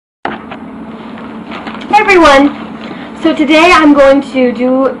everyone! So today I'm going to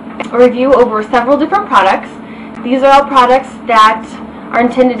do a review over several different products. These are all products that are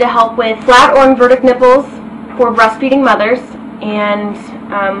intended to help with flat or inverted nipples for breastfeeding mothers. And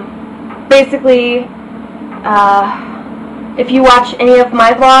basically, if you watch any of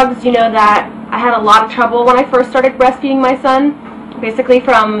my vlogs, you know that I had a lot of trouble when I first started breastfeeding my son. Basically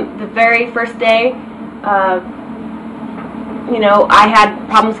from the very first day, I had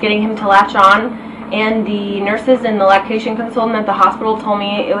problems getting him to latch on, and the nurses and the lactation consultant at the hospital told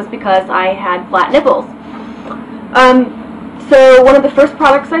me it was because I had flat nipples. So one of the first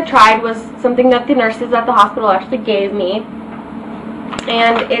products I tried was something that the nurses at the hospital actually gave me,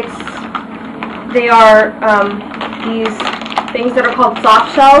 and they are these things that are called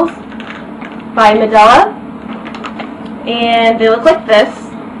soft shells by Medela, and they look like this.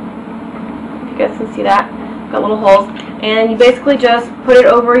 If you guys can see that, got little holes, and you basically just put it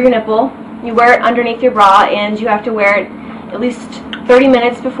over your nipple. You wear it underneath your bra, and you have to wear it at least 30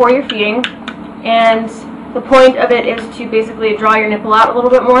 minutes before you're feeding. And the point of it is to basically draw your nipple out a little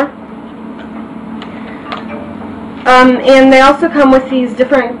bit more. And they also come with these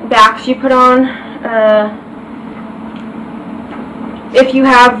different backs you put on. If you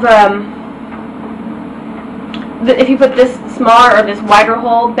have, if you put this smaller or this wider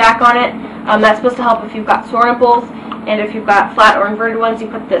hole back on it, that's supposed to help if you've got sore nipples. And if you've got flat or inverted ones, you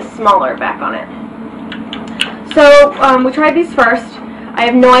put this smaller back on it. So we tried these first. I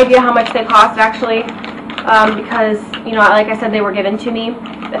have no idea how much they cost actually, because like I said, they were given to me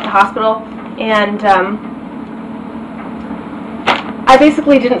at the hospital, and I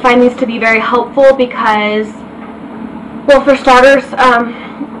basically didn't find these to be very helpful because, well, for starters,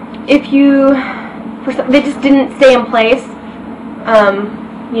 they just didn't stay in place.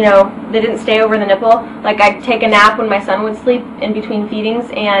 They didn't stay over the nipple. Like, I'd take a nap when my son would sleep in between feedings,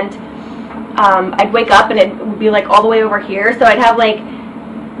 and I'd wake up and it would be like all the way over here, so I'd have like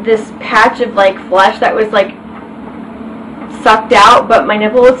this patch of like flesh that was like sucked out, but my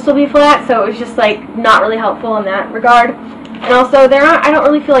nipple would still be flat, so it was just like not really helpful in that regard. And also I don't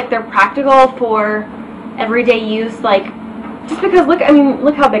really feel like they're practical for everyday use, like, just because look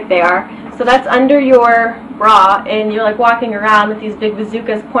how big they are. So that's under your bra, and you're like walking around with these big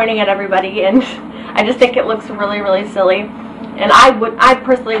bazookas pointing at everybody, and I just think it looks really, really silly. And I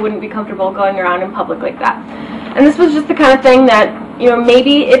personally wouldn't be comfortable going around in public like that. And this was just the kind of thing that,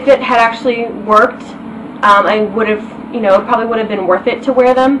 maybe if it had actually worked, I would have, it probably would have been worth it to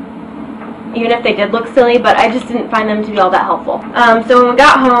wear them, even if they did look silly, but I just didn't find them to be all that helpful. So when we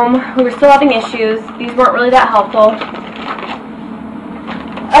got home, we were still having issues. These weren't really that helpful.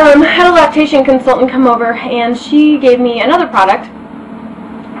 I had a lactation consultant come over, and she gave me another product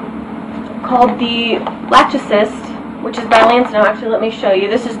called the Latch, which is by Lancino. Actually, let me show you.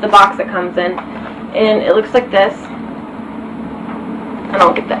 This is the box it comes in, and it looks like this. I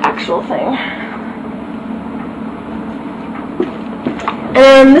don't get the actual thing.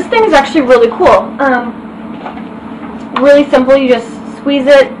 And this thing is actually really cool. Really simple. You just squeeze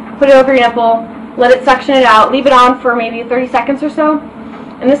it, put it over your nipple, let it suction it out, leave it on for maybe 30 seconds or so.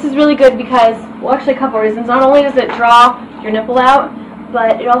 And this is really good because, well, actually a couple reasons. Not only does it draw your nipple out,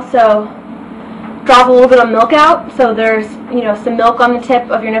 but it also draws a little bit of milk out. So there's, some milk on the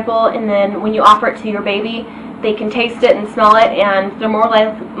tip of your nipple, and then when you offer it to your baby, they can taste it and smell it, and they're more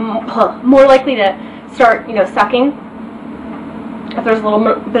likely to start, sucking if there's a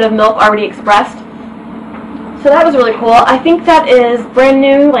little bit of milk already expressed. So that was really cool. I think that is brand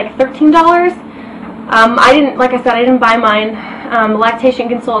new, like $13. Like I said, I didn't buy mine. The lactation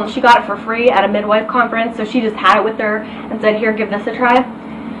consultant, she got it for free at a midwife conference, so she just had it with her and said, here, give this a try.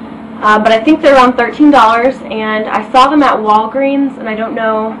 But I think they're around $13, and I saw them at Walgreens, and I don't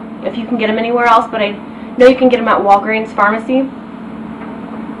know if you can get them anywhere else, but I know you can get them at Walgreens Pharmacy.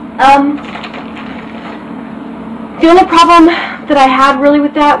 The only problem that I had really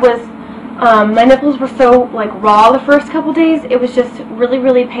with that was my nipples were so like raw the first couple days. It was just really,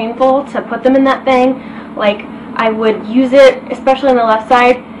 really painful to put them in that thing. Like, I would use it, especially on the left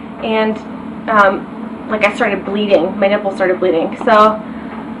side, and like I started bleeding. My nipples started bleeding. So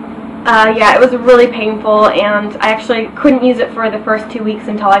yeah, it was really painful, and I actually couldn't use it for the first 2 weeks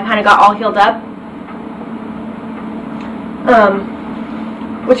until I kind of got all healed up.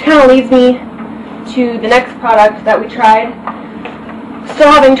 Which kind of leads me to the next product that we tried.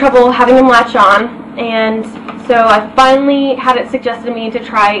 Still having trouble having them latch on, and so I finally had it suggested to me to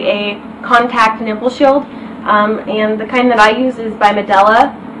try a contact nipple shield, and the kind that I use is by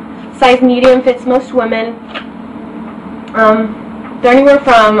Medela. Size medium, fits most women. They're anywhere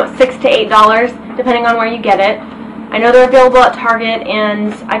from $6 to $8 depending on where you get it. I know they're available at Target,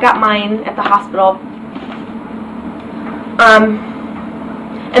 and I got mine at the hospital.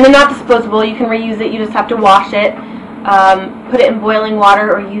 And they're not disposable. You can reuse it. You just have to wash it, put it in boiling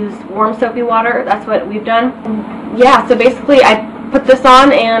water, or use warm soapy water. That's what we've done. Yeah, so basically I put this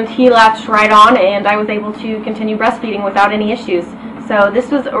on and he latched right on, and I was able to continue breastfeeding without any issues. So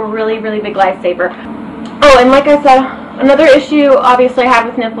this was a really, really big lifesaver. Oh, and like I said, another issue obviously I had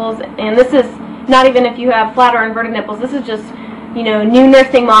with Nipples, and this is not even if you have flat or inverted nipples, this is just, you know, new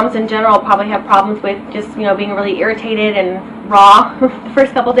nursing moms in general probably have problems with just, you know, being really irritated and raw the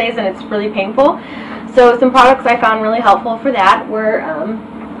first couple days, and it's really painful. So some products I found really helpful for that were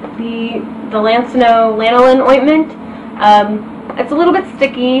the lanolin ointment. It's a little bit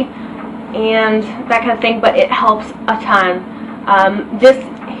sticky and that kind of thing, but it helps a ton. This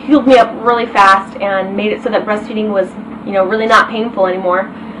healed me up really fast and made it so that breastfeeding was, you know, really not painful anymore.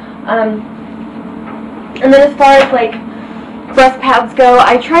 And then as far as like breast pads go,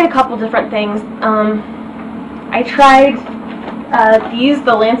 I tried a couple different things. I tried these,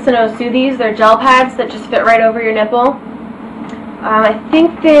 the Soothies. They're gel pads that just fit right over your nipple. I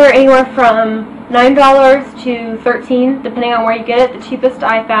think they're anywhere from $9 to $13, depending on where you get it. The cheapest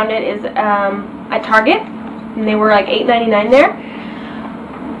I found it is at Target, and they were like $8.99 there.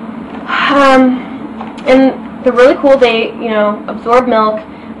 And they're really cool. They, you know, absorb milk,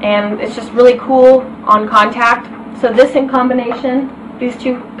 and it's just really cool on contact. So this in combination, these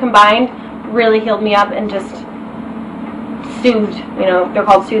two combined, really healed me up and just soothed. You know, they're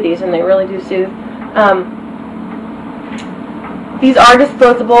called Soothies, and they really do soothe. These are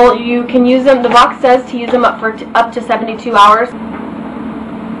disposable. You can use them. The box says to use them up to 72 hours.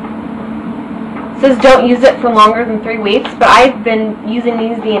 It says don't use it for longer than 3 weeks, but I've been using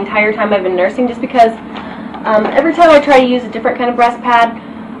these the entire time I've been nursing, just because every time I try to use a different kind of breast pad,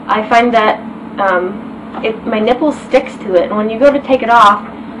 I find that my nipple sticks to it, and when you go to take it off,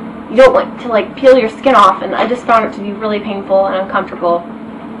 you don't want to like peel your skin off, and I just found it to be really painful and uncomfortable.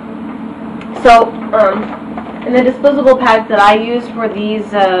 So, and the disposable pads that I used were these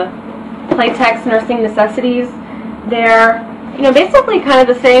Playtex Nursing Necessities. They're, you know, basically kind of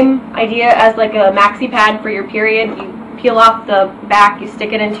the same idea as like a maxi pad for your period. You peel off the back, you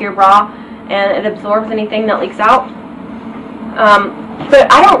stick it into your bra, and it absorbs anything that leaks out.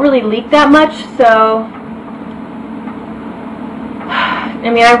 But I don't really leak that much, so I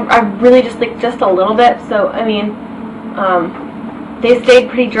mean, I really just leaked just a little bit. So I mean, they stayed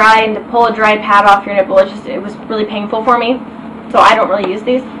pretty dry, and to pull a dry pad off your nipple, it was really painful for me. So I don't really use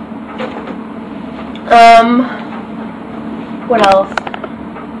these. What else?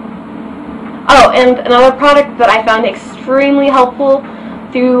 Oh, and another product that I found extremely helpful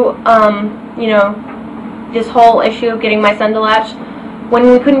through, you know, this whole issue of getting my son to latch. When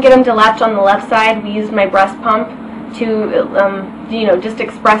we couldn't get him to latch on the left side, we used my breast pump to, you know, just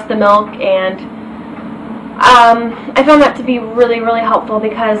express the milk, and I found that to be really, really helpful,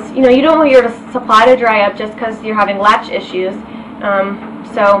 because, you know, you don't want your supply to dry up just because you're having latch issues.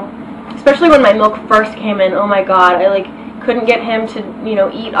 So, especially when my milk first came in, oh my god, I like couldn't get him to, you know,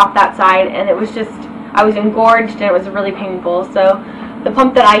 eat off that side, and it was just, I was engorged, and it was really painful. So the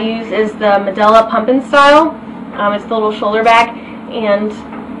pump that I use is the Medela Pump and Style. It's the little shoulder bag, and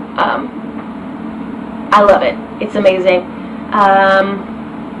I love it. It's amazing.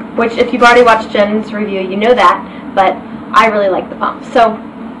 Which, if you've already watched Jen's review, you know that, but I really like the pump. So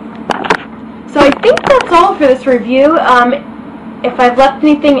I think that's all for this review. If I've left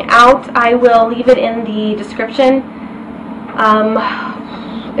anything out, I will leave it in the description.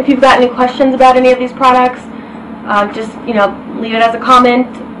 If you've got any questions about any of these products, just, you know, leave it as a comment.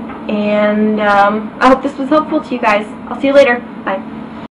 And I hope this was helpful to you guys. I'll see you later. Bye.